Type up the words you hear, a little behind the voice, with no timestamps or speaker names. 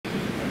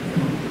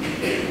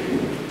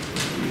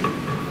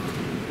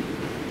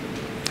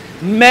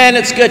Man,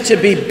 it's good to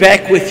be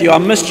back with you. I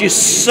missed you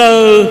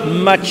so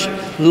much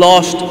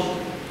last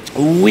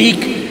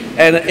week,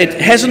 and it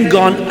hasn't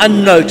gone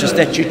unnoticed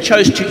that you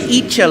chose to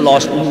eat your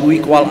last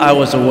week while I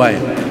was away.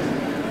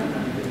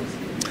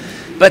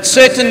 But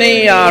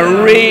certainly, I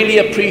really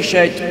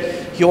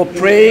appreciate your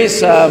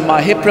prayers.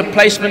 My hip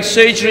replacement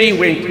surgery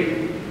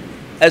went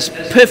as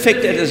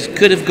perfect as it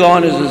could have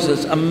gone. It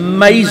was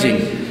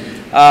amazing.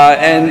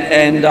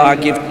 And I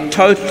give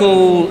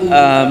total...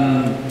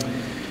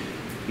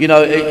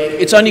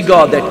 it's only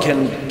God that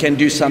can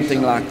do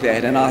something like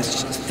that. And I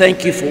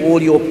thank you for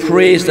all your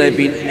prayers. They've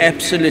been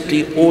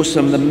absolutely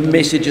awesome. The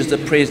messages, the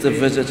prayers, the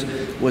visits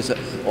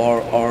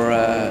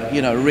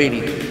are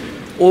really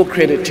all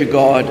credit to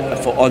God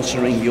for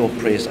answering your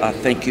prayers. I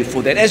thank you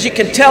for that. As you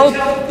can tell,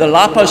 the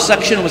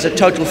liposuction was a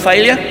total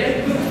failure.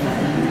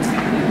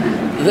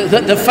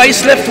 The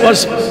facelift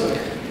was...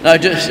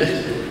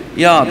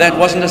 that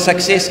wasn't a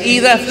success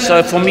either.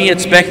 So for me,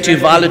 it's back to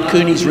Violet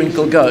Cooney's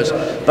Wrinkle Goes.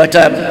 But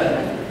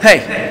hey,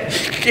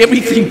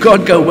 everything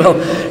can't go well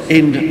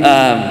in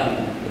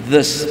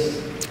this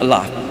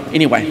life.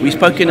 Anyway, we've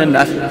spoken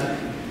enough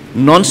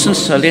nonsense,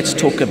 so let's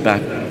talk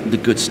about the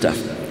good stuff.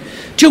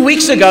 2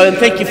 weeks ago, and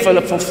thank you,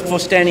 Philip, for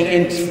standing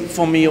in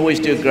for me. You always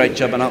do a great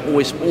job, and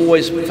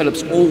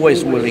Philip's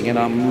always willing, and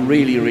I'm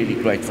really, really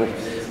grateful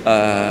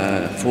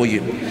for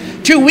you.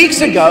 2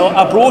 weeks ago,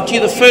 I brought you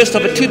the first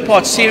of a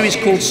two-part series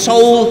called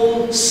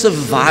Soul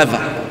Survivor.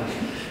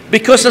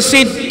 Because I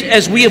said,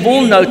 as we have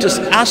all noticed,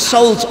 our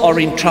souls are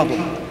in trouble.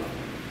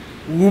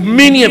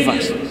 Many of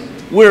us,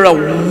 we're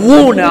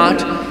worn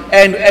out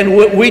and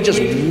we're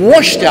just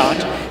washed out,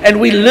 and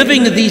we're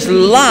living these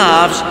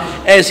lives,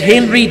 as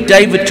Henry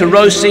David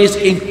Thoreau says,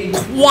 in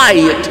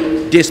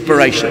quiet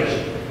desperation.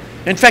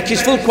 In fact,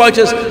 his full quote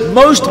is,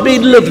 most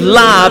men live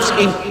lives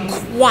in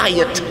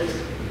quiet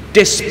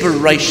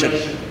desperation.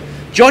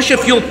 Josh,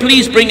 if you'll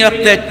please bring up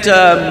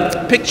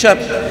that picture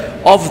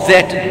of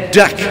that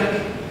duck.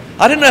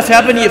 I don't know if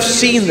how many have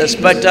seen this,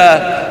 but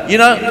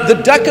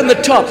the duck on the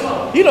top,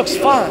 he looks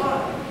fine.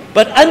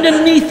 But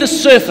underneath the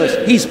surface,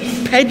 he's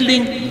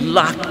paddling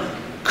like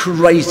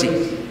crazy.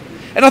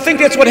 And I think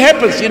that's what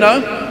happens,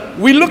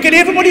 We look at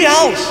everybody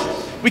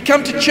else. We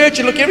come to church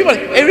and look at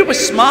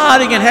everybody's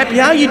smiling and happy.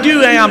 How you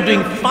doing? Hey, I'm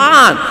doing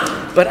fine.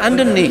 But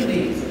underneath,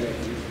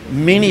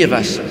 many of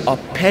us are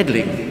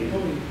paddling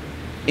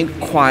in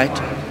quiet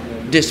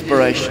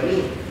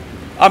desperation.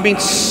 I mean,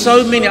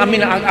 so many.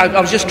 I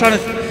was just trying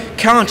to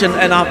count,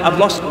 and I've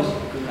lost,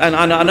 and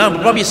I know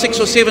probably 6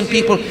 or 7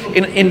 people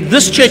in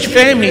this church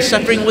family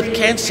suffering with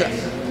cancer.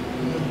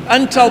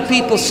 Untold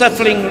people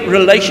suffering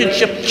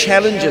relationship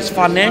challenges,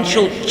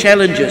 financial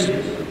challenges.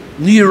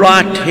 You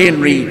right,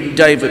 Henry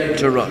David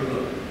Thoreau.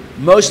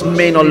 Most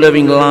men are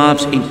living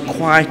lives in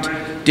quiet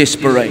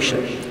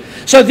desperation.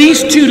 So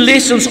these two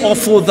lessons are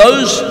for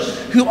those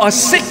who are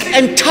sick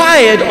and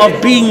tired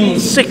of being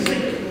sick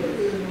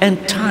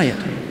and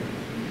tired.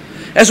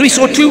 As we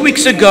saw 2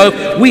 weeks ago,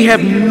 we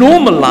have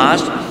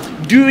normalized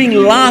doing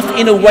life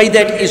in a way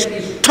that is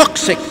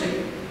toxic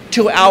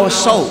to our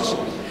souls.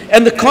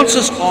 And the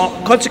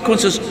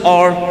consequences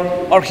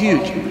are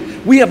huge.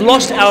 We have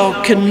lost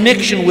our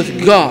connection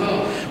with God.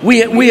 We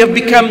have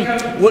become,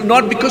 well,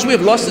 not because we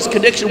have lost this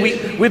connection,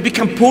 we've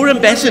become poor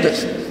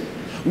ambassadors.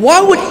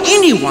 Why would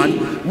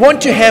anyone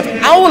want to have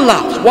our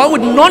lives? Why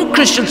would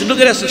non-Christians look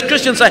at us as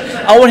Christians and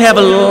say, I want to have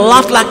a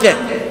life like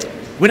that?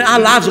 When our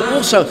lives are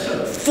also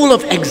full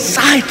of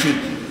anxiety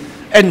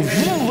and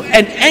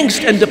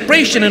angst and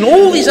depression and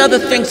all these other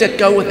things that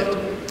go with it.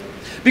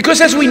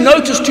 Because as we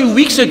noticed 2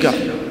 weeks ago,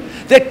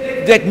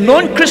 that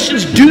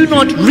non-Christians do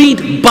not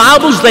read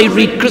Bibles, they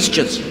read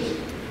Christians.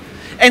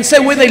 And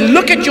so when they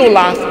look at your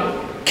life,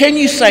 can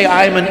you say,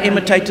 I am an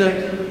imitator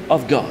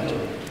of God?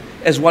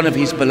 As one of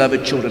his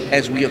beloved children,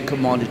 as we are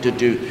commanded to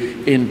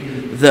do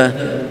in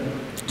the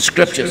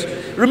scriptures.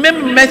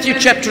 Remember Matthew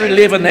chapter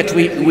 11 that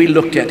we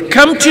looked at.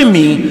 Come to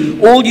me,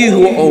 all you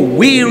who are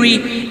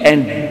weary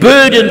and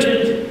burdened,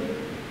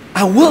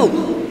 I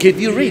will give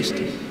you rest.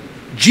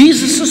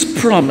 Jesus'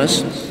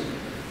 promise,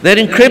 that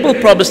incredible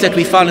promise that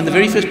we found in the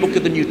very first book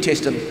of the New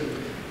Testament.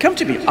 Come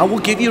to me, I will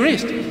give you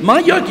rest. My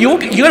yoke, you're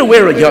going to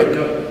wear a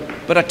yoke.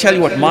 But I tell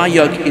you what, my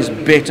yoke is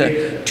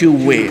better to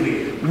wear.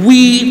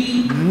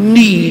 We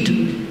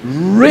need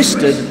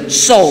rested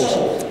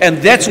souls. And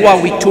that's why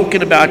we're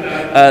talking about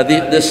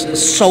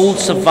this Soul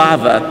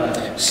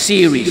Survivor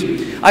series.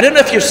 I don't know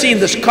if you've seen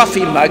this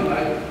coffee mug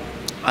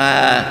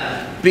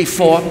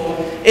before.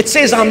 It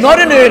says, I'm not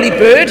an early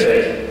bird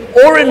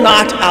or a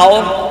night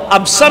owl.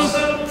 I'm some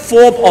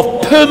form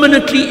of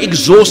permanently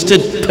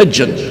exhausted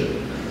pigeon.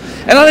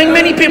 And I think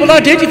many people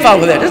identify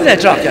with that, isn't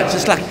that right?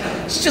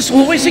 It's just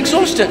always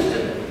exhausted.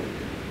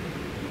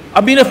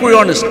 I mean, if we're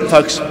honest,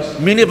 folks,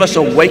 many of us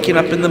are waking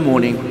up in the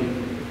morning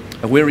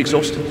and we're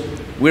exhausted.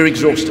 We're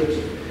exhausted.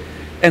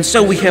 And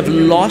so we have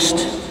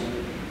lost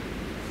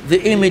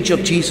the image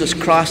of Jesus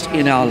Christ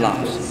in our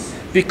lives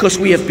because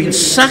we have been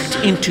sucked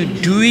into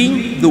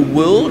doing the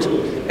world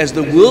as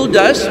the world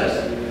does.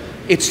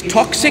 It's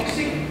toxic,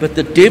 but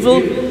the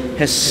devil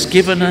has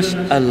given us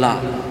a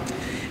lie.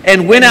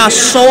 And when our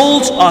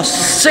souls are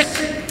sick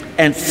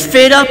and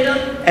fed up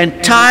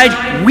and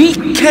tired, we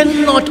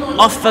cannot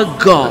offer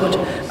God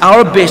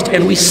our best,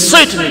 and we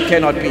certainly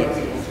cannot be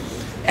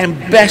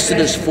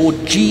ambassadors for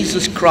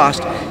Jesus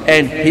Christ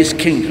and his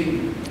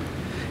kingdom.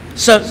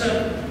 So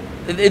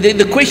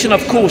the question,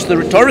 of course, the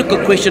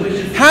rhetorical question,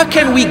 how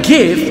can we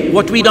give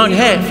what we don't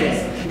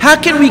have? How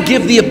can we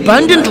give the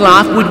abundant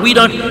life when we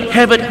don't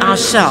have it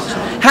ourselves?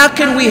 How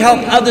can we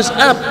help others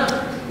up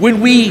when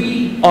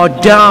we are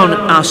down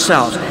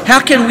ourselves?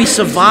 How can we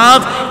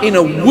survive in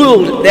a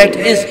world that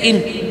is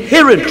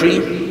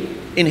inherently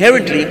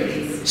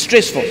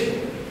stressful?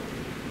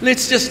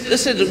 Let's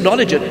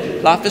acknowledge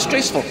it. Life is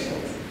stressful.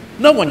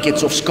 No one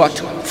gets off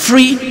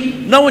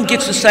scot-free. No one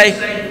gets to say,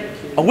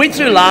 I went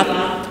through life,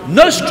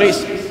 no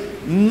stress,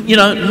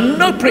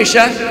 no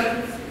pressure,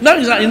 no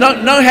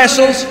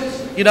hassles,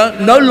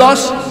 no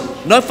loss,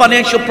 no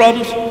financial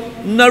problems,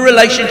 no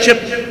relationship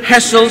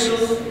hassles.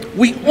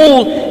 We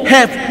all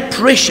have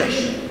pressure.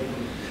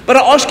 But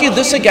I ask you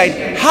this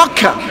again, how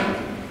come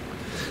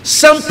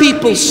some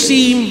people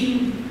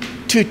seem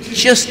to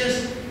just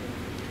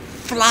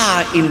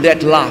fly in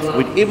that life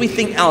when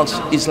everything else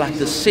is like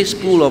the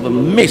cesspool of a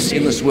mess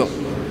in this world,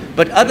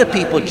 but other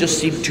people just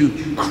seem to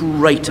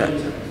crater?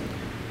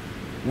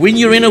 When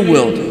you're in a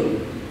world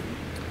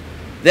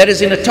that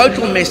is in a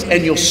total mess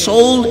and your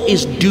soul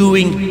is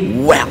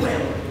doing well,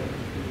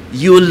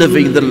 you're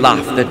living the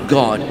life that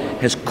God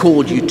has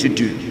called you to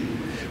do.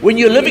 When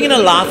you're living in a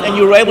life and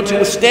you're able to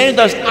withstand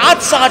those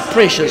outside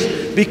pressures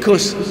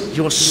because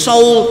your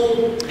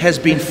soul has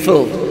been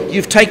filled,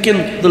 you've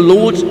taken the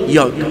Lord's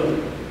yoke,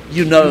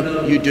 you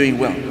know you're doing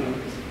well.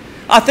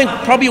 I think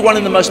probably one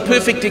of the most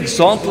perfect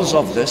examples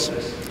of this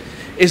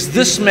is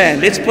this man.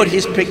 Let's put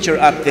his picture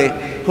up there,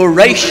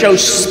 Horatio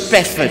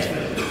Spafford.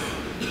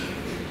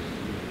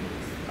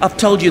 I've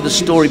told you the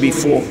story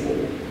before.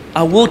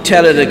 I will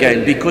tell it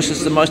again because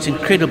it's the most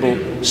incredible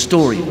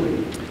story.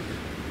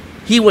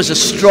 He was a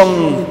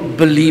strong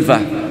believer.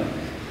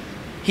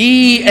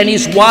 He and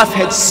his wife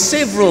had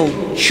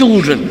several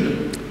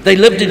children. They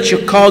lived in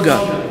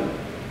Chicago.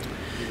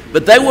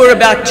 But they were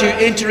about to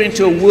enter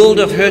into a world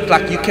of hurt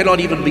like you cannot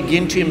even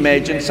begin to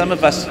imagine. Some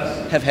of us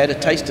have had a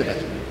taste of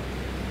it.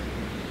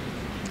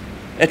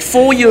 At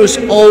 4 years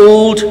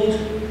old,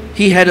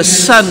 he had a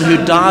son who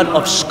died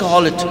of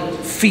scarlet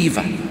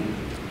fever.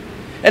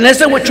 And as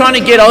they were trying to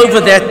get over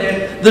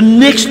that, the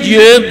next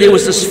year there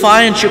was this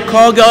fire in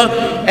Chicago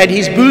and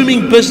his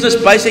booming business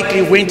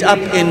basically went up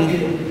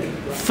in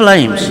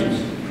flames.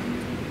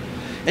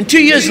 And 2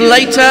 years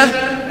later,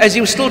 as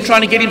he was still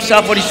trying to get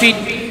himself on his feet,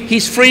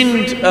 his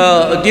friend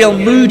Dale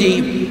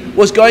Moody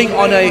was going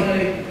on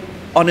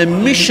a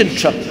mission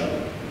trip.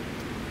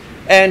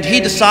 And he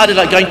decided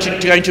going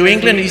to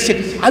England, and he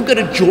said, I've got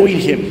to join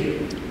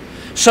him.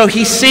 So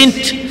he sent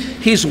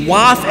his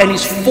wife and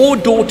his 4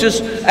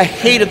 daughters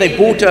ahead. They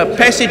bought a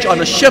passage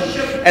on a ship,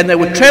 and they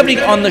were traveling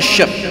on the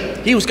ship.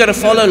 He was going to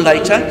follow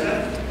later.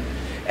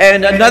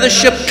 And another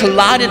ship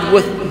collided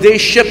with their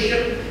ship,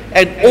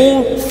 and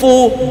all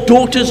 4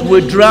 daughters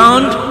were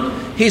drowned.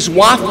 His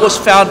wife was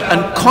found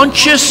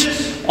unconscious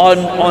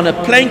on a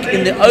plank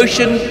in the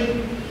ocean,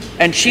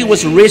 and she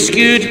was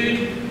rescued,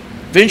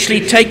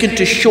 eventually taken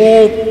to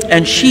shore,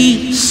 and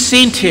she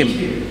sent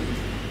him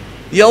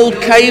the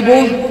old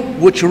cable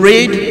which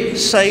read,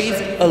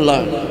 "Saved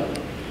alone."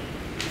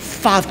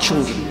 5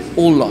 children,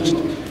 all lost,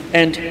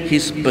 and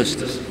his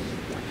business.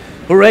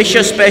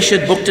 Horatio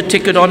Spafford booked a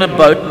ticket on a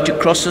boat to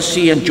cross the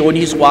sea and join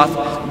his wife,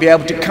 be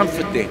able to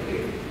comfort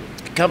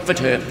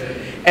her.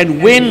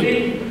 And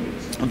when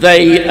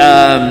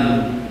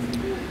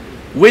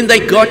they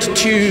got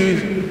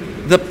to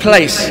the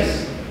place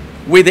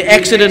where the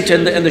accident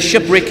and the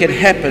shipwreck had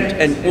happened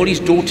and all his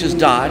daughters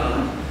died,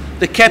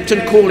 the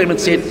captain called him and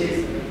said,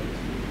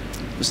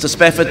 Mr.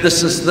 Spafford,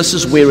 this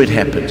is where it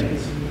happened.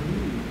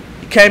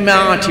 He came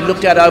out, he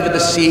looked out over the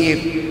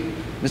sea.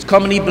 It's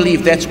commonly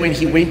believed that's when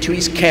he went to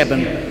his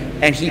cabin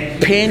and he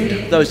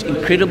penned those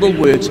incredible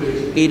words,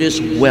 "It is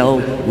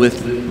well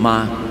with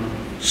my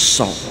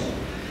soul."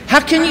 How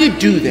can you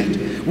do that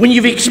when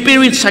you've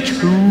experienced such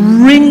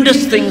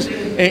horrendous things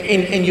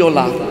in your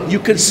life? You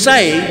can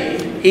say,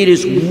 "It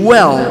is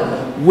well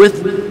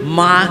with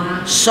my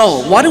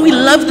soul." Why do we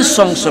love the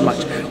song so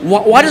much?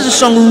 Why does the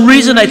song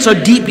resonate so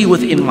deeply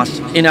within us,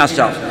 in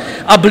ourselves?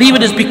 I believe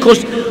it is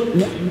because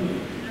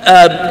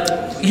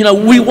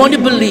we want to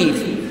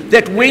believe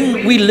that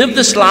when we live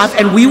this life,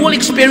 and we will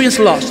experience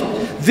loss,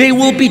 there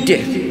will be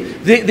death,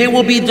 there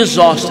will be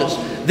disasters,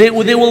 there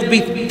will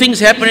be things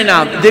happening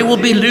now, there will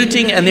be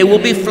looting, and there will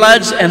be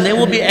floods, and there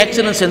will be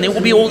accidents, and there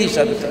will be all these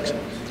other things,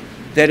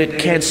 that it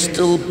can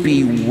still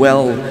be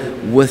well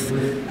with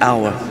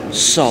our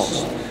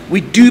souls. We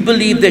do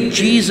believe that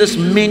Jesus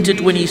meant it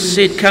when he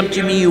said, "Come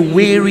to me, you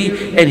weary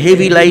and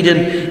heavy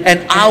laden, and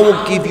I will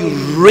give you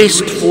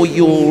rest for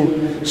your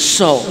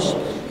souls."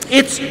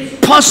 It's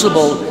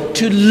possible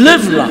to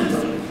live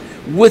life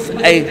with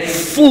a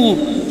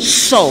full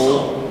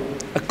soul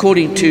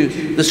according to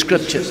the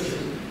scriptures.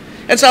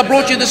 And so I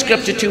brought you the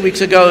scripture 2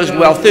 weeks ago as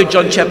well, 3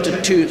 John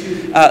chapter 2,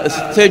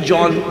 3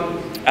 John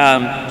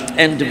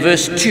and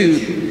verse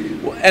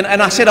 2. And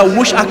I said, I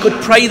wish I could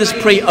pray this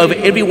prayer over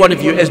every one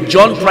of you as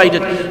John prayed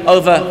it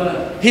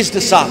over his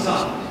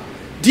disciples.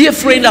 Dear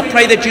friend, I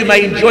pray that you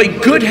may enjoy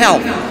good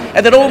health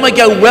and that all may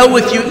go well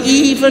with you,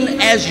 even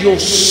as your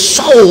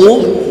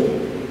soul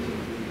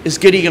is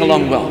getting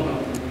along well.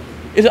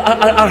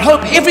 I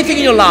hope everything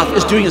in your life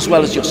is doing as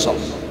well as your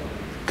soul.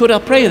 Could I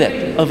pray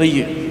that over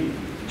you?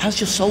 How's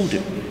your soul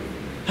doing?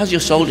 How's your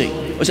soul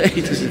doing?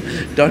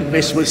 Don't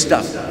mess with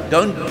stuff.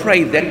 Don't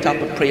pray that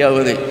type of prayer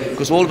over there,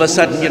 because all of a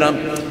sudden,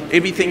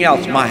 everything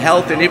else, my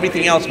health and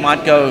everything else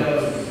might go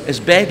as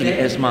badly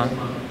as my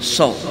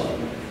soul.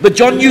 But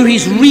John knew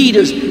his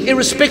readers,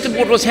 irrespective of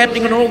what was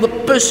happening and all the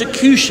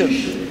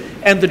persecution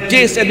and the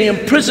deaths and the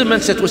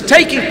imprisonments that was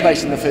taking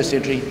place in the first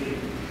century,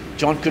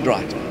 John could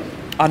write,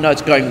 I know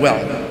it's going well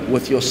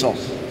with your soul.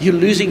 You're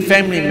losing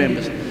family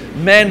members.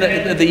 Man,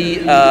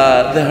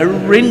 the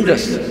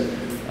horrendous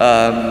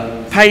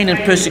pain and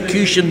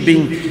persecution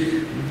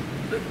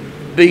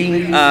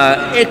being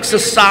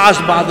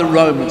exercised by the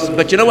Romans.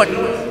 But you know what?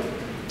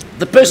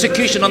 The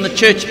persecution on the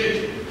church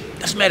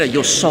doesn't matter.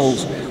 Your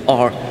souls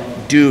are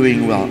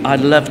doing well.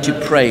 I'd love to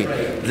pray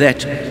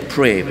that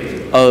prayer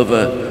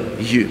over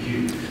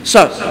you.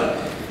 So,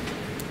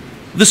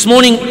 this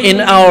morning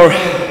in our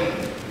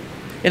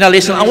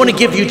lesson, I want to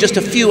give you just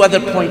a few other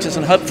pointers,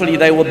 and hopefully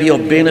they will be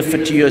of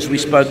benefit to you as we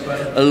spoke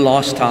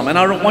last time. And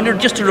I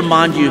wanted just to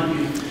remind you,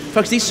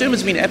 folks, these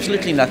sermons mean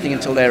absolutely nothing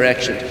until they're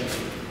actioned.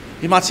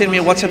 You might send me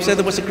a WhatsApp, say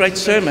there was a great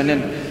sermon,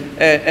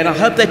 and I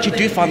hope that you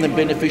do find them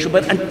beneficial.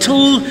 But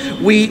until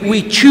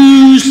we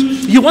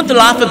choose, you want the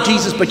life of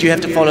Jesus, but you have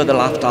to follow the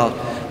lifestyle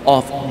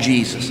of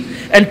Jesus.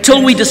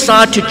 Until we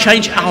decide to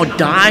change our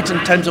diet in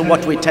terms of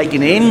what we're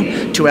taking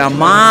in to our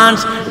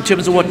minds, in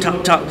terms of what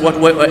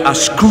our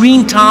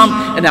screen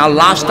time and our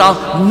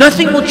lifestyle,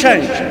 nothing will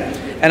change.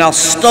 And our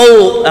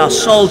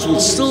souls will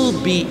still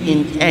be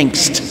in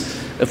angst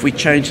if we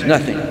change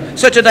nothing.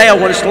 So today I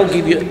want to still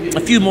give you a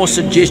few more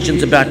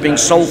suggestions about being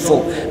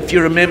soulful. If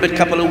you remember a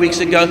couple of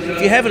weeks ago,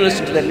 if you haven't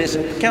listened to that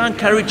lesson, can I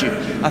encourage you?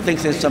 I think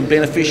there's some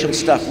beneficial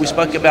stuff. We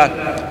spoke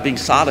about being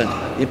silent,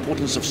 the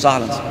importance of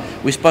silence.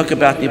 We spoke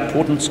about the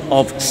importance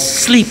of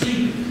sleep.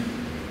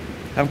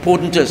 How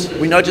important it is.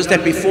 We noticed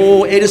that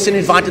before Edison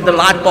invented the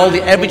light bulb,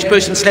 the average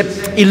person slept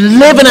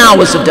 11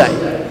 hours a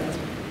day.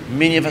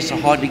 Many of us are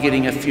hardly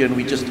getting a few,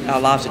 and our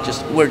lives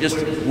are we're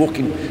just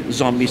walking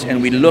zombies.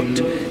 And we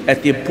looked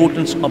at the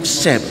importance of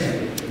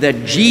Sabbath,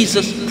 that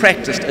Jesus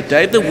practiced a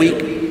day of the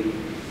week,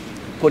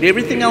 put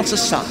everything else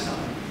aside.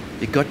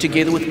 He got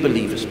together with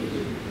believers,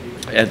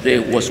 and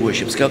there was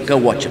worship. Go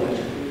watch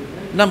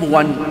it. Number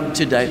one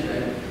today,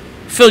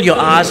 fill your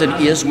eyes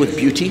and ears with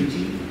beauty.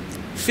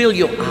 Fill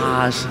your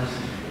eyes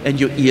and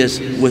your ears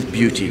with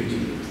beauty.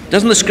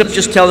 Doesn't the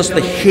scriptures tell us the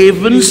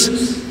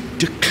heavens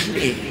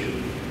declare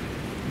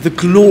the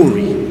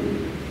glory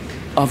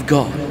of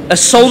God? A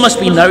soul must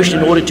be nourished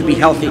in order to be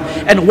healthy.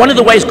 And one of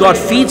the ways God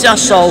feeds our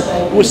soul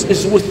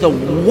is with the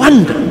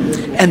wonder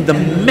and the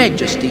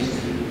majesty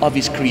of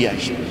His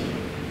creation.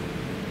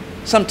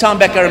 Some time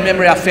back, I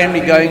remember our family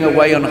going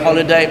away on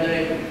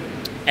holiday,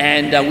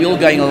 and we all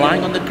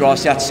lying on the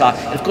grass outside.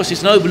 And of course,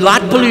 there's no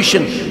light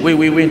pollution where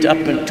we went up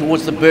and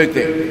towards the berg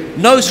there.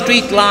 No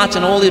street lights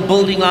and all the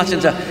building lights,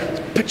 and it's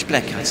pitch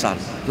black outside.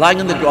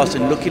 Lying on the grass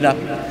and looking up.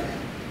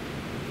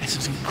 There's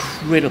some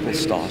incredible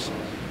stars.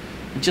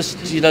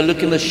 Just,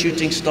 look at the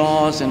shooting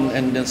stars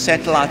and the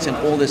satellites and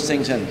all these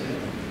things. And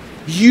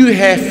you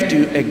have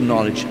to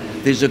acknowledge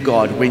there's a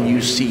God when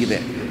you see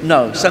that.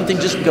 No, something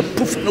just go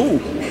poof,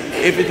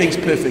 everything's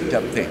perfect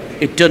up there.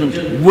 It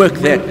didn't work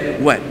that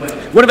way.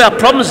 One of our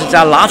problems is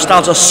our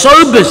lifestyles are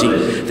so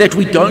busy that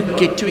we don't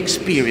get to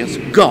experience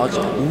God's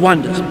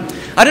wonders.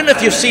 I don't know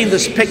if you've seen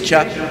this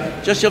picture.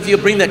 Just if you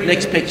bring that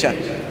next picture.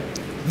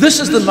 This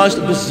is the most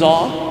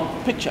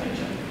bizarre picture.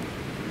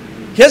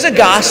 Here's a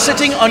guy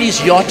sitting on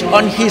his yacht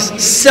on his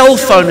cell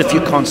phone, if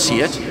you can't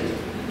see it.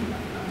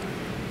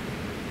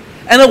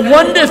 And I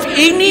wonder if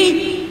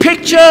any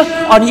picture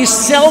on his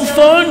cell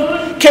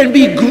phone can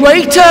be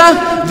greater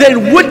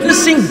than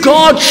witnessing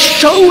God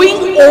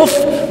showing off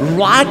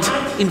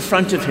right in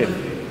front of him.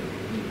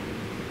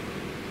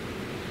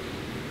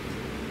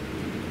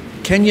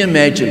 Can you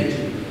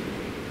imagine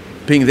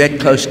being that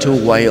close to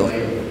a whale?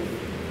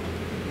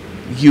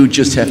 You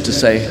just have to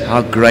say,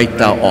 how great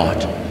thou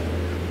art.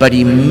 But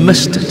he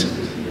missed it.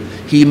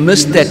 He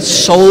missed that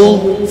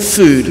soul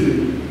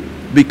food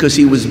because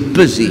he was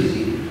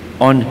busy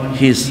on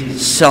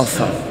his cell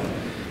phone.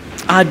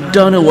 I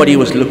don't know what he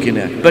was looking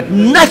at, but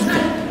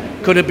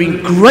nothing could have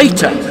been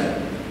greater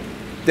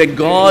than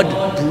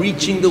God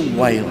breaching the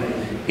whale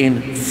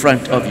in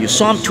front of you.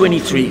 Psalm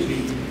 23,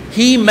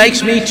 He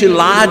makes me to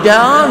lie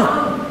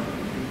down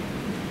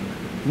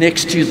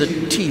next to the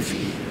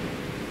TV,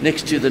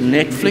 next to the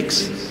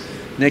Netflix,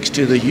 next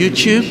to the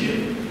YouTube.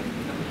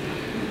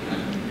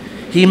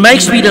 He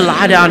makes me to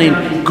lie down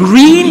in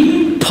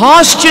green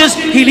pastures.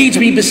 He leads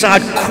me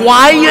beside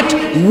quiet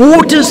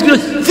waters.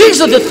 These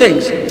are the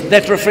things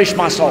that refresh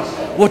my soul.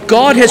 What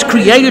God has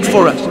created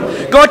for us.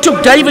 God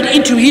took David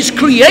into his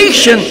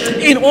creation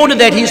in order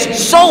that his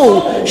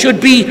soul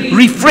should be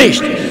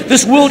refreshed.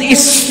 This world is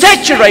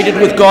saturated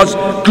with God's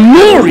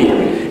glory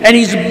and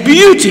his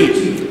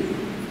beauty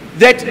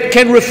that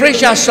can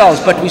refresh our souls,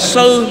 but we're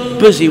so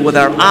busy with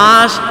our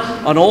eyes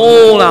on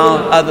all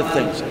our other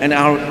things and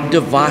our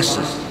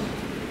devices.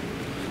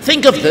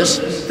 Think of this.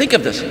 Think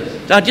of this.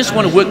 I just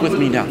want to work with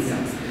me now.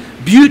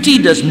 Beauty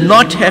does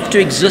not have to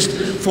exist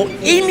for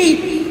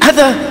any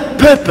other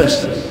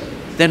purpose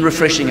than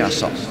refreshing our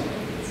souls.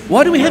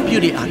 Why do we have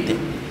beauty out there?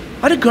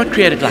 Why did God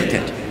create it like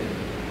that?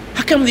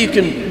 How come you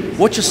can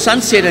watch a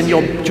sunset and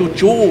your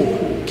jaw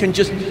can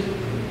just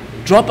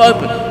drop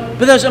open?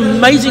 But those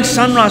amazing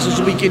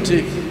sunrises we get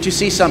to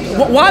see something.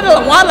 Why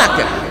like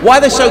that? Why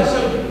are they so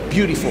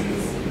beautiful?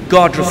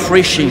 God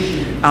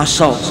refreshing our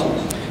souls.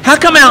 How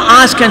come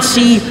our eyes can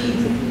see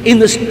in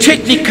this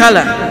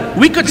technicolor?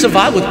 We could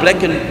survive with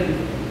black and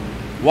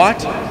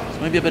white,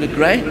 maybe a bit of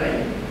grey.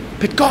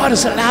 But God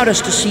has allowed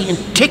us to see in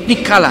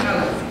technicolor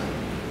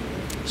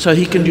so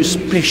he can do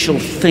special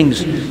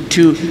things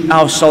to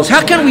our souls.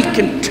 How can we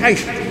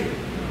taste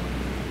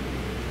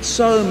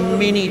so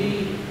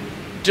many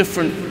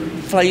different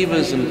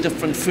flavors and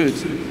different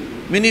foods?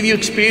 Many of you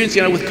experience,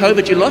 with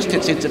COVID, you lost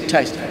that sense of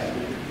taste.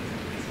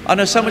 I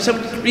know someone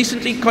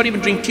recently can't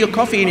even drink tea or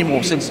coffee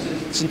anymore since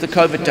the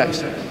COVID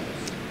days.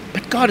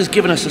 But God has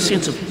given us a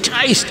sense of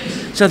taste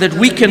so that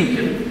we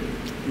can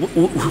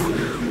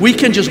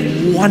just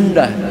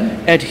wonder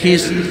at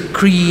his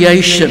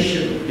creation.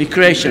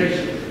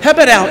 How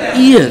about our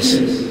ears?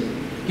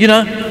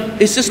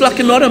 It's just like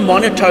not a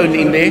monotone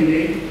in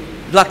there.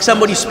 Like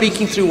somebody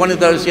speaking through one of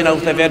those,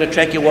 if they've had a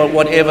trachea or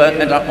whatever,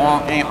 and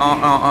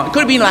it could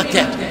have been like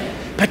that.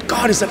 But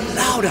God has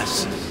allowed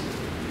us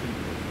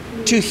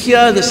to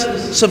hear this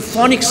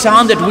symphonic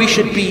sound that we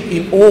should be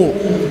in awe.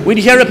 When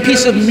you hear a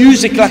piece of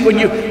music, like when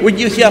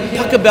you hear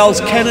Pachelbel's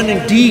Canon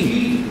in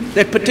D,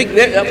 that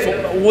particular,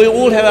 we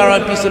all have our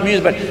own piece of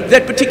music, but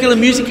that particular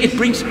music, it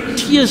brings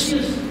tears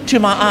to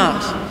my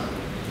eyes.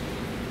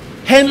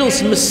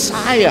 Handel's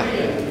Messiah.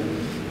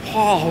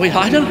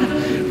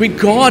 When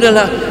God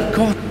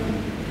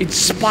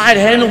inspired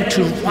Handel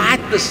to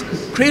write this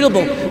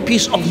incredible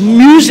piece of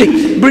music,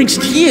 it brings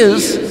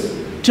tears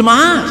to my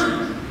eyes.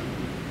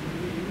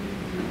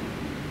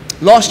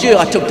 Last year,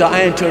 I took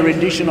Diane to a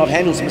rendition of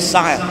Handel's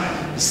Messiah.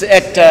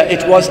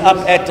 It was up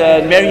at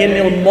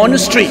Mariannhill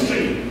Monastery,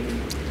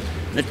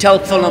 the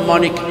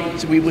Philharmonic.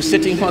 So we were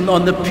sitting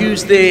on the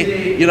pews there,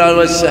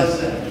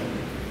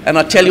 and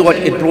I tell you what,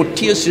 it brought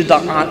tears to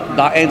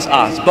Diane's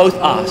eyes, both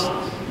eyes.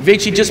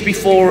 Eventually, just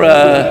before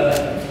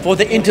for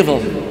the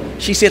interval,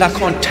 she said, "I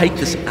can't take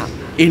this out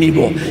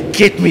anymore.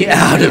 Get me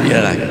out of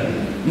here."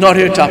 Not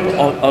her type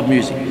of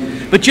music.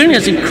 But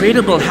it's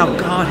incredible how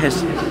God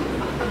has.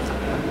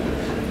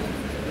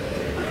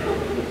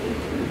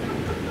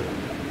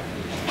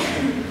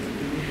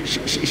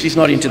 She's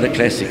not into the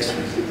classics.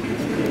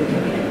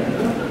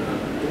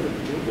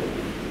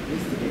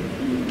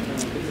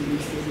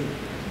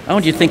 I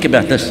want you to think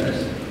about this.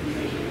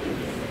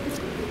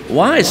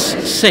 Why is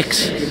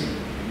sex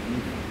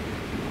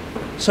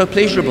so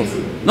pleasurable?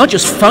 Not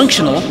just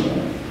functional.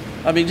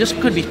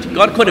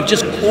 God could have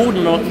just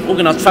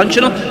organized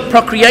functional,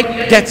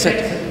 procreate, that's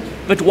it.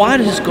 But why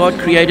has God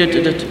created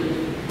it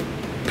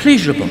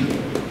pleasurable?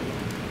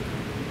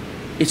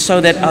 It's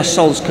so that our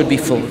souls could be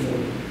filled.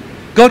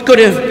 God could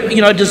have,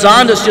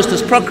 designed us just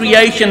as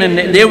procreation,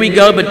 and there we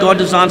go, but God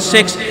designed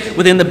sex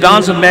within the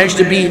bounds of marriage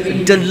to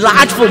be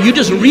delightful. You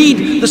just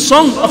read the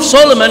Song of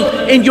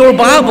Solomon in your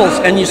Bibles,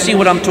 and you see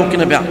what I'm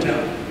talking about.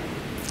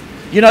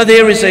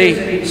 There is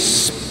a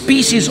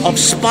species of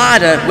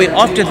spider where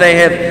after they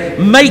have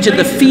mated,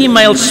 the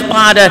female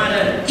spider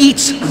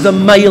eats the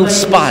male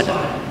spider.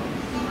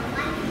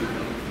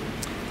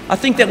 I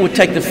think that would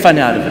take the fun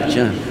out of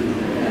it,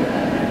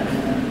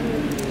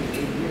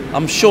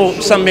 I'm sure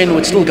some men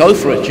would still go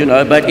for it,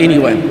 but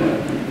anyway,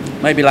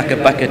 maybe like a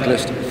bucket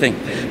list thing.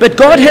 But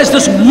God has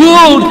this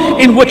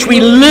world in which we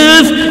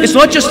live. It's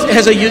not just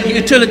has a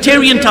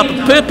utilitarian type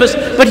of purpose,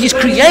 but he's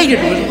created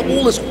with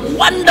all this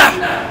wonder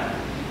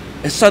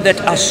so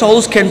that our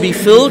souls can be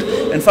filled.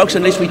 And folks,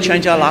 unless we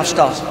change our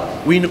lifestyles,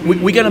 we're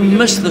going to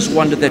miss this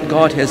wonder that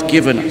God has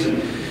given us.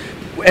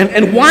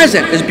 And why is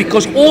that? It's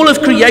because all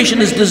of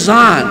creation is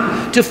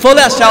designed to fill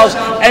ourselves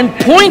and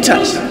point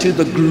us to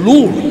the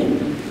glory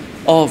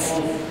of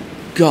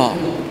God.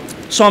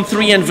 Psalm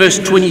 3 and verse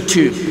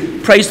 22.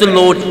 Praise the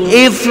Lord,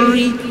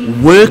 every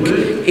work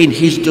in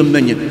his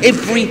dominion.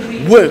 Every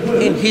work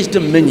in his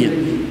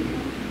dominion.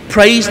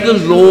 Praise the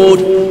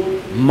Lord,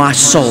 my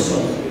soul.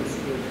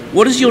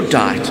 What is your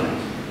diet?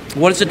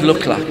 What does it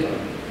look like?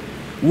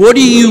 What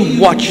do you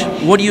watch?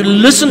 What do you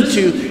listen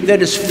to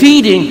that is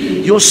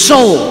feeding your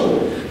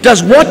soul?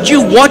 Does what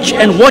you watch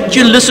and what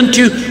you listen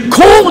to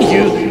call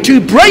you to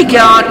break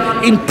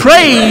out in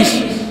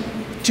praise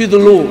to the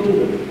Lord?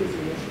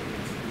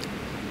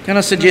 Can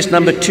I suggest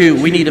number 2,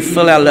 we need to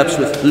fill our lips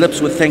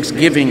with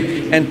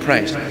thanksgiving and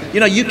praise.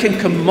 You can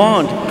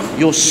command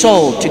your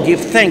soul to give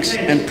thanks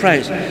and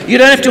praise. You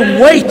don't have to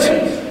wait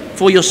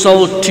for your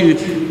soul to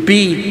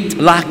be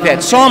like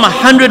that. Psalm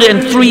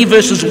 103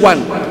 verses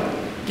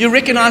 1. You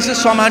recognize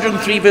this? Psalm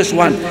 103 verse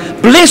 1.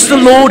 Bless the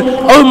Lord,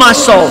 O my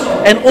soul,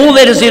 and all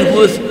that is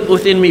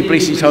within me,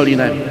 bless his holy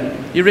name.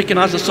 You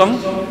recognize the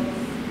song?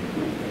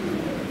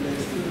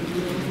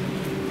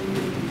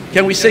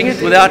 Can we sing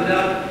it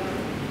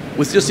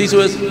with just these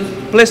words?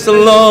 Bless the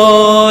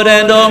Lord,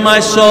 and all my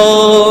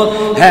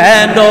soul,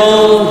 and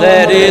all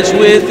that is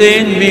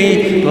within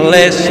me,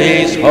 bless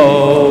his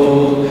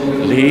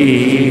holy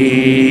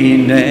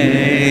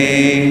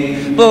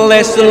name.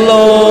 Bless the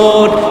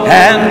Lord,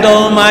 and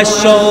all my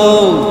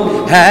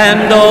soul,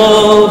 and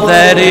all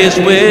that is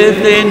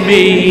within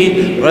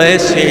me,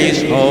 bless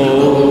his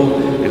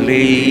holy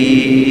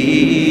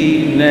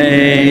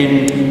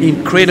name.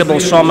 Incredible.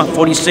 Psalm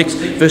 46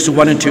 verse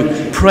 1 and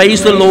 2.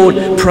 Praise the Lord,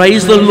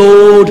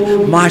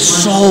 my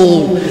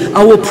soul.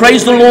 I will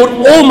praise the Lord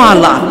all my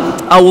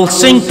life. I will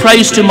sing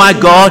praise to my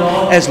God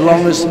as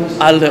long as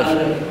I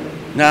live.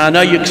 Now I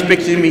know you're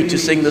expecting me to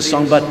sing this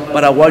song,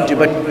 but I won't do.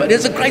 But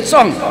it's a great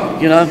song,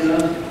 you know.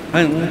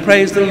 And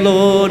praise the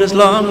Lord as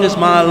long as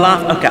my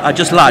life. Okay, I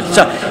just lied.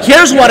 So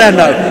here's what I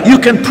know. You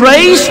can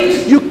praise,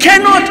 you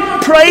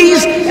cannot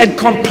praise and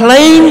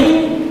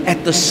complain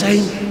at the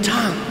same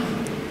time.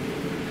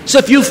 So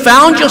if you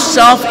found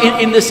yourself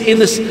in this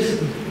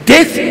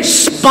death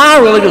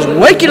spiral, it was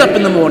waking up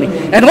in the morning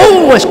and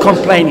always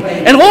complaining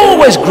and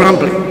always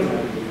grumbling.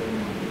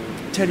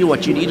 Tell you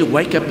what, you need to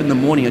wake up in the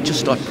morning and just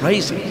start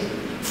praising.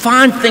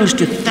 Find things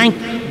to thank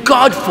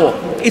God for.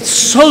 It's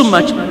so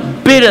much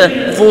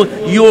better for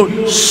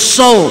your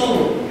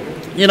soul.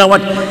 You know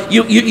what?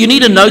 You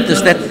need to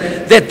notice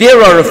that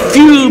there are a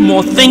few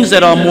more things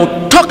that are more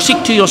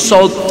toxic to your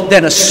soul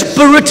than a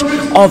spirit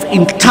of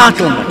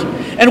entitlement.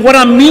 And what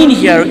I mean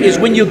here is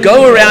when you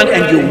go around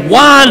and you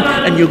whine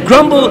and you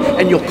grumble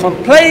and you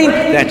complain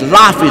that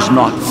life is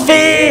not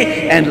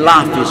fair and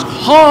life is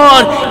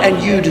hard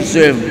and you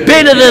deserve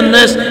better than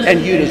this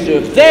and you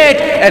deserve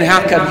that and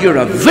how come you're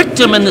a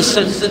victim in this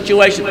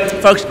situation.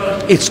 Folks,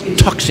 it's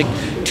toxic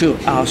to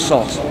our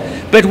souls.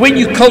 But when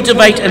you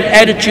cultivate an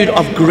attitude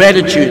of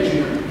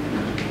gratitude,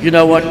 you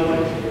know what?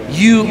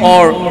 You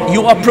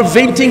are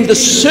preventing the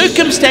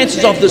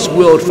circumstances of this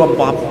world from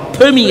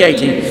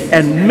permeating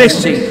and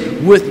messing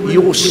with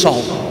your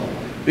soul.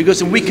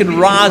 Because we can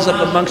rise up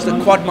amongst the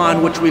quagmire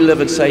in which we live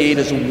and say, it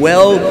is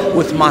well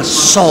with my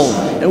soul.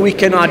 And we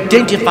can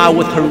identify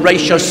with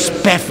Horatio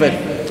Spafford,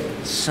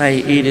 say,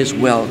 it is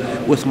well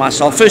with my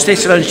soul. 1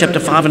 Thessalonians chapter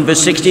 5 and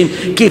verse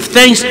 16, give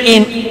thanks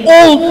in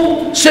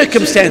all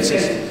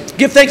circumstances.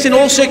 Give thanks in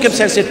all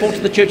circumstances, said Paul to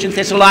the church in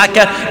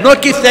Thessalonica.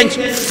 Not give thanks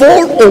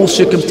for all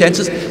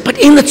circumstances, but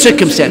in the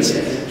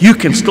circumstances, you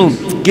can still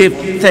give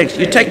thanks.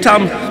 You take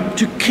time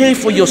to care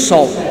for your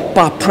soul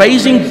by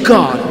praising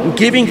God and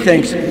giving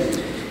thanks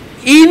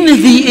in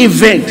the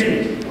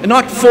event,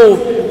 not for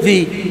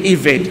the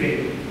event.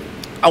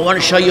 I want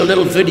to show you a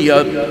little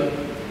video,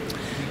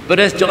 but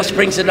as Josh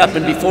brings it up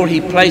and before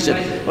he plays it,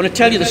 I want to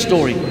tell you the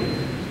story.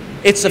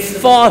 It's a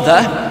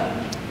father.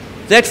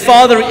 That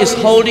father is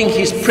holding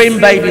his prem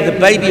baby. The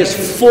baby is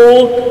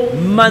 4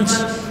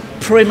 months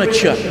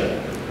premature.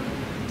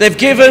 They've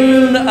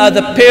given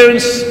the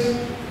parents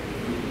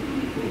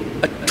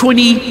a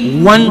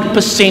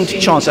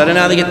 21% chance. I don't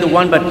know how they get the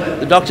one, but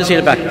the doctor said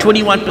about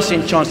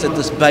 21% chance that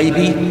this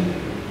baby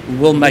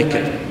will make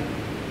it.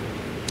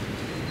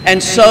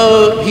 And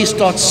so he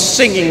starts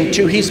singing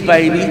to his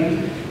baby.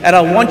 And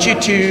I want you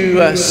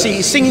to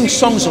see singing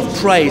songs of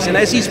praise. And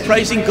as he's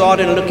praising God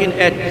and looking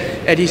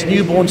at his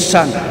newborn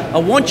son, I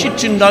want you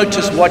to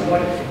notice what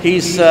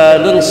his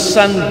little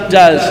son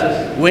does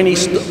when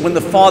the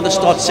father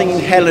starts singing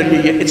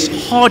hallelujah. It's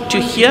hard to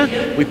hear.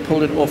 We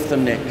pull it off the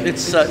neck.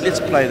 Let's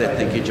play that.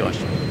 Thank you, Josh.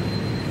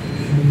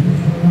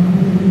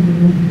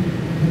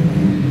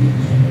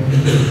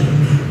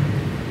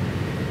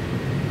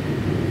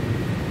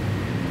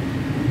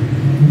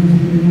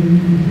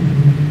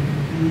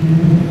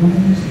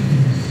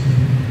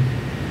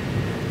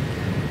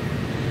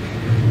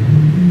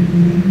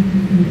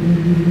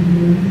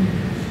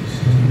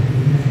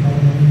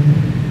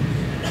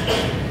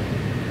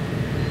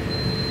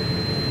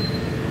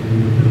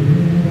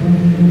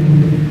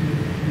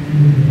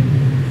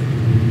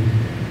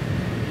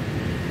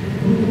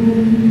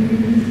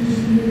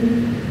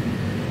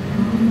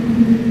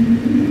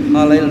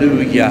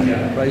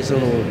 Hallelujah. Praise the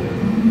Lord.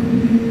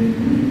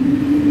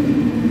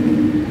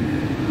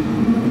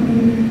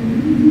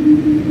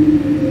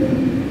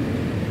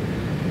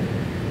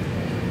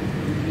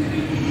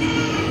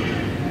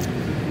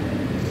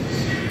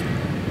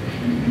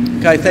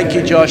 Okay, thank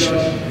you, Josh.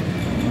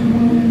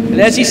 And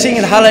as he's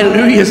singing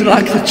hallelujah, it's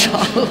like the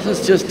child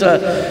is just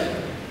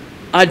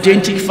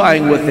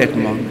identifying with that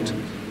moment.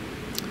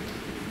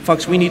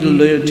 Folks, we need to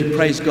learn to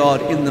praise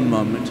God in the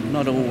moment,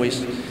 not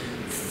always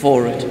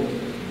for it.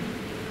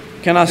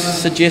 Can I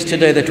suggest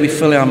today that we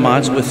fill our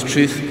minds with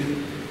truth?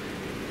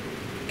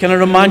 Can I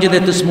remind you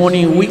that this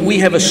morning we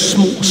have a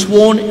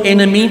sworn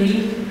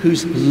enemy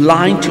who's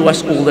lying to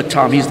us all the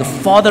time. He's the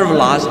father of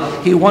lies.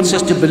 He wants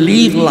us to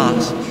believe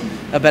lies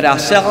about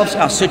ourselves,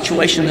 our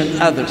situation,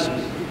 and others.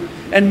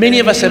 And many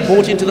of us have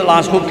bought into the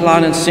lies hook,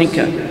 line, and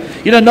sinker.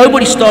 You know,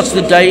 nobody starts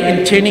the day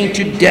intending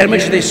to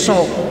damage their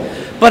soul.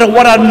 But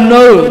what I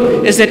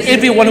know is that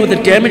everyone with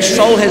a damaged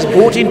soul has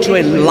bought into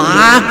a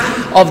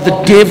lie of the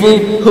devil,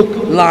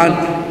 hook, line,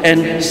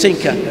 and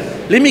sinker.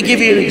 Let me give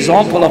you an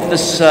example of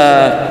this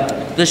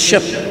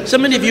ship. So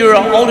many of you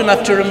are old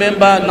enough to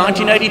remember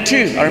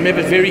 1982. I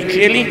remember very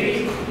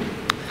clearly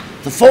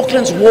the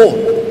Falklands War.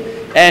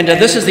 And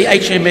this is the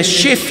HMS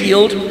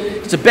Sheffield.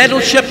 It's a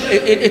battleship.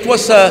 It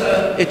was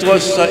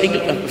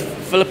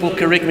Philip will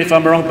correct me if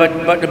I'm wrong,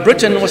 but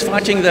Britain was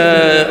fighting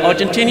the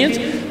Argentinians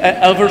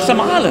over some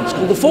islands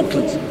called the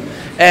Falklands.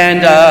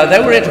 And they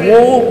were at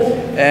war,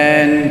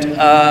 and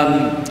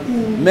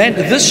man,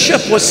 this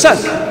ship was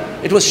sunk.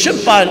 It was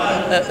sunk by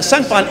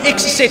an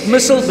Exocet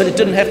missile, but it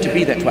didn't have to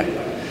be that way.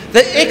 The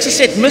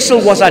Exocet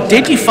missile was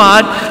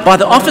identified by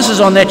the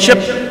officers on that ship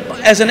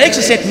as an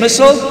Exocet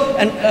missile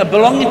and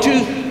belonging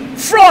to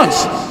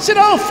France. They said,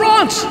 oh,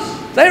 France,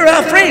 they're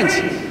our friends.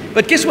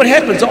 But guess what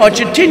happens? The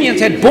Argentinians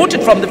had bought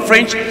it from the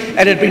French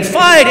and had been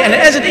fired, and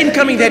as an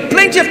incoming, they had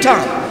plenty of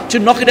time to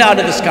knock it out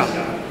of the sky.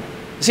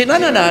 They said, no,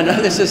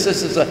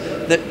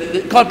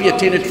 it can't be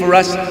intended for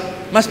us.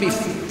 It must be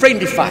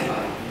friendly fire.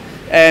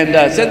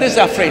 And so this is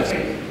our friends.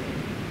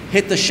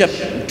 Hit the ship,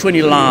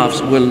 20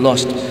 lives were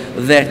lost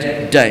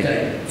that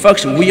day.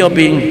 Folks, we are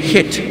being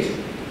hit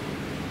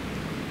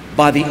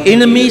by the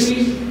enemy's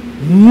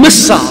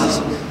missiles,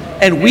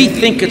 and we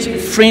think it's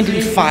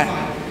friendly fire.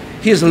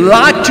 He's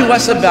lied to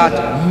us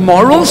about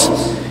morals.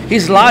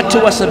 He's lied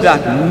to us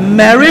about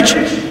marriage.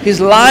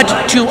 He's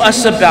lied to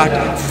us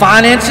about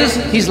finances.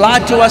 He's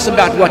lied to us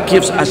about what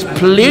gives us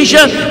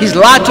pleasure. He's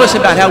lied to us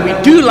about how we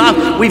do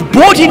life. We've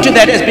bought into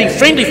that as being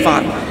friendly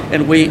fire,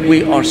 and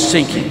we are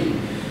sinking.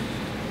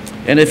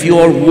 And if you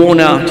are worn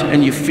out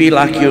and you feel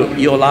like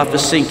your life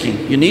is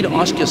sinking, you need to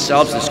ask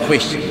yourselves this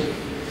question.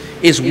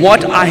 Is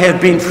what I have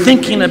been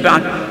thinking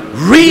about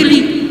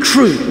really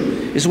true?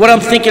 Is what I'm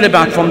thinking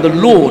about from the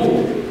Lord?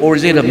 Or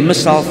is it a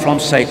missile from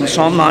Satan?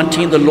 Psalm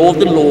 19, the law of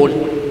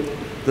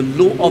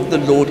the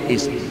Lord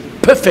is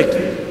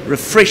perfect,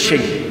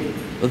 refreshing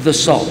the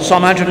soul.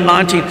 Psalm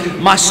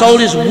 119, my soul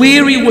is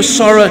weary with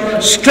sorrow.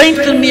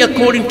 Strengthen me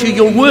according to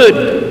your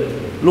word.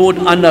 Lord,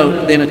 I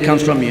know then it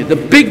comes from you. The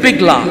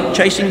big lie,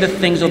 chasing the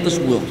things of this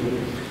world.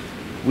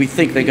 We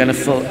think they're going to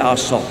fill our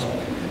souls.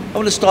 I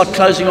want to start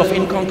closing off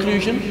in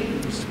conclusion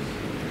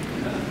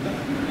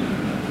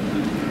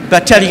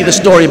by telling you the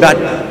story about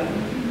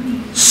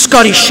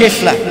Scotty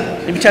Scheffler.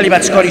 Let me tell you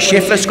about Scotty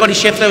Scheffler. Scotty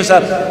Scheffler was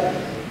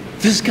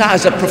this guy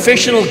is a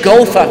professional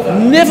golfer,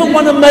 never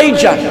won a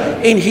major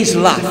in his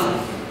life.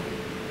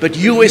 But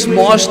US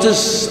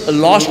Masters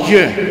last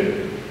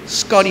year,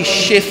 Scotty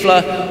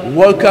Scheffler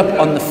woke up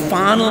on the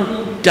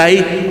final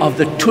day of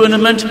the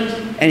tournament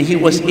and he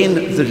was in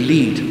the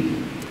lead.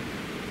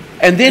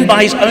 And then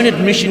by his own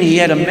admission, he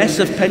had a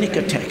massive panic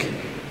attack.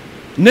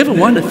 Never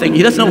won a thing.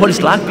 He doesn't know what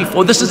it's like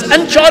before. This is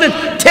uncharted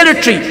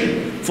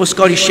territory for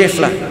Scotty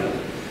Scheffler.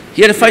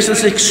 He had to face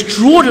this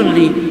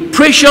extraordinary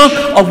pressure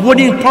of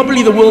winning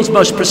probably the world's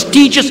most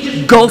prestigious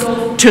golf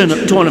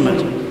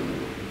tournament.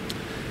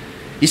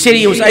 He said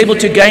he was able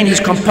to gain his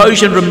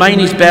composure and remain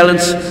his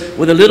balance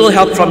with a little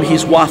help from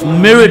his wife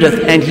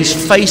Meredith and his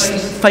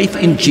faith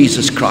in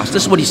Jesus Christ.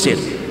 This is what he said.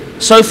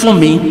 So for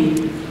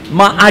me,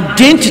 my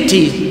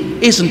identity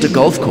isn't a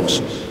golf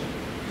course.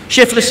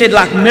 Scheffler said,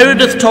 like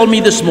Meredith told me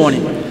this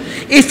morning,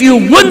 if you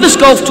win this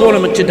golf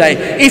tournament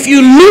today, if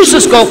you lose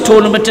this golf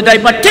tournament today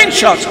by 10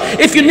 shots,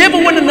 if you never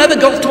win another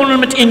golf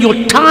tournament in your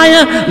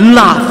entire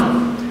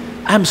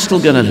life, I'm still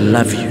going to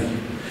love you.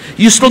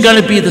 You're still going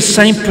to be the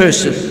same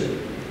person.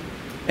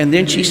 And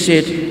then she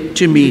said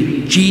to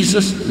me,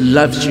 Jesus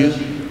loves you.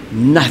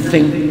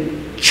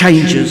 Nothing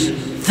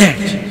changes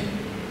that.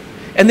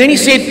 And then he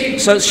said,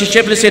 so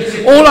Scheffler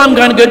said, all I'm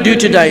going to go do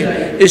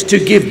today is to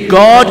give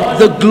God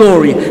the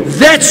glory.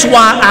 That's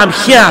why I'm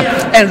here.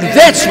 And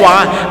that's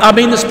why I'm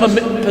in this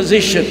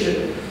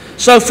position.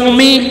 So for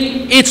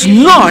me, it's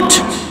not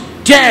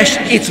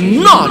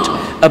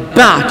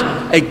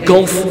about a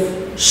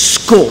golf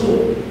score.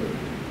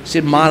 He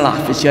said, my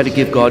life is here to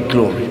give God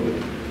glory.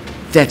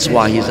 That's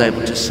why he's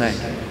able to say,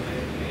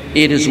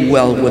 it is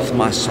well with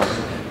my soul.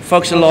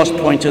 Folks, the last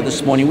pointer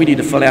this morning, we need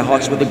to fill our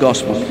hearts with the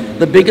gospel.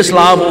 The biggest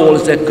lie of all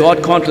is that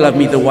God can't love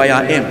me the way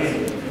I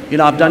am. You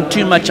know, I've done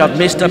too much, I've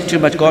messed up too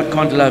much, God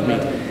can't love me.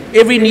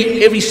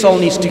 Every soul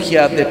needs to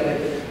hear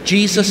that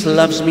Jesus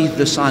loves me,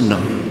 this I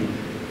know.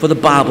 For the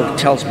Bible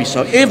tells me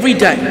so. Every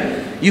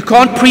day, you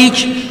can't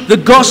preach the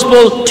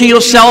gospel to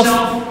yourself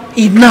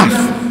enough.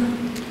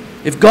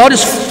 If God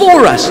is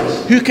for us,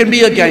 who can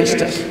be against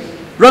us?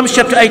 Romans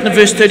chapter 8 and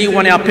verse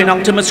 31, our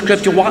penultimate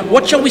scripture.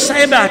 What shall we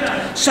say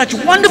about such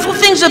wonderful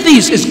things as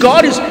these? Is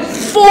God is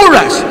for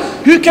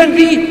us, who can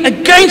be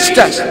against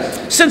us?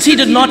 Since he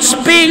did not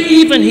spare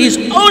even his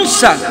own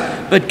son,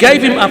 but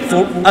gave him up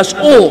for us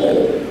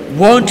all,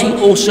 won't he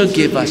also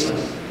give us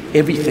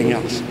everything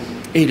else?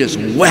 It is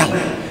well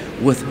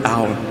with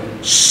our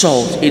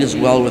souls. It is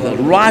well with us.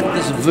 Write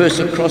this verse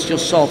across your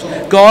souls.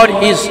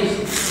 God is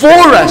for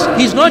us.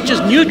 He's not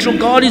just neutral.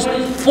 God is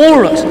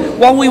for us.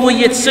 While we were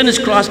yet sinners,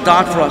 Christ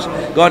died for us.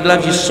 God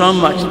loves you so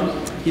much,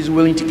 He's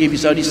willing to give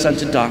His only Son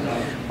to die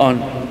on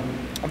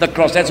the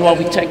cross. That's why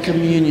we take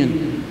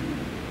communion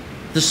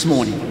this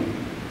morning,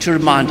 to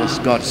remind us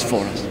God is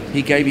for us.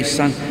 He gave His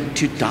Son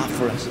to die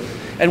for us.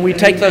 And we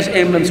take those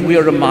emblems, we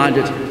are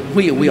reminded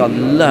we are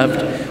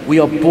loved. We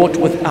are bought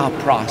with our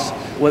price,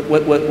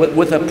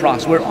 with a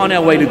price. We're on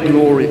our way to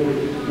glory.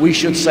 We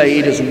should say,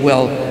 it is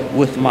well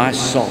with my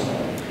soul.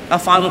 Our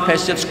final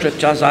passage of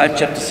Scripture, Isaiah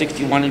chapter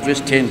 61 and verse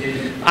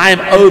 10. I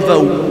am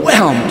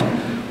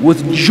overwhelmed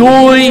with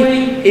joy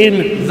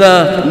in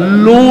the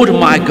Lord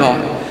my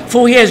God,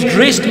 for He has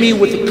dressed me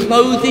with the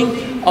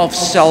clothing of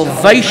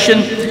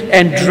salvation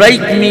and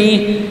draped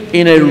me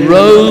in a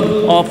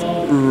robe of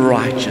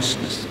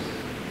righteousness.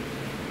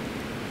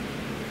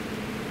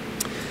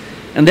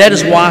 And that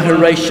is why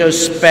Horatio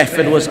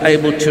Spafford was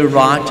able to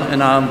write,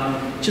 and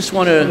I just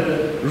want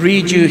to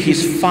read you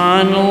his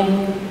final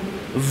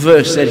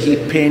verse that he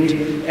penned,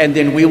 and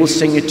then we will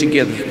sing it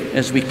together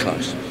as we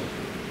close.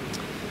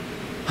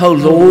 Oh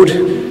Lord,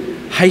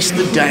 haste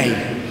the day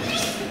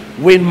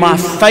when my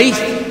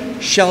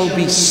faith shall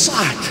be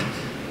sight.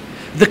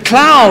 The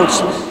clouds,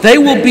 they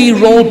will be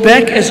rolled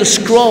back as a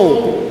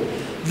scroll.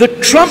 The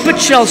trumpet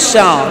shall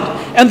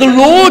sound, and the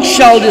Lord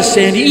shall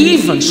descend.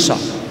 Even so,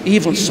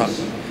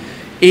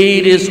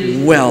 it is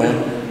well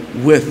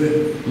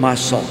with my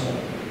soul.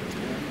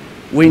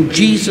 When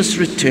Jesus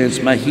returns,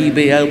 may He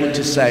be able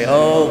to say,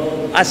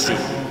 oh, I see,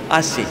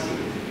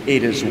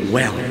 it is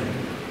well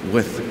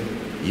with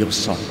your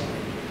soul.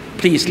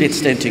 Please, let's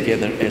stand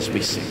together as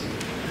we sing.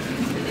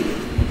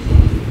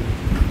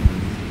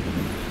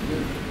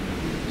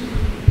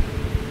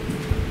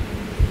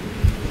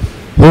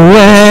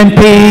 When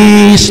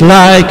peace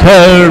like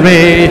a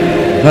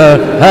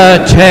river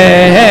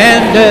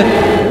attendeth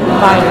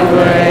my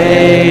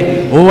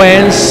way,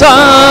 when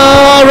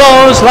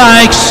sorrows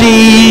like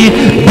sea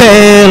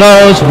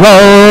billows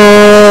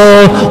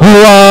roll,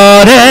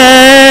 whatever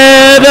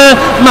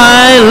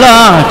my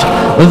lot,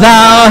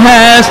 Thou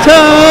hast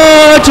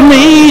taught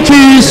me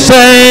to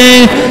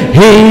say,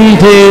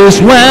 it is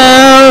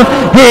well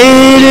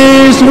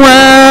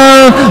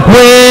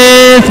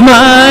with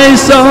my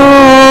soul,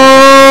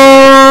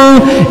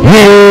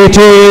 it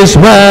is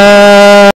well.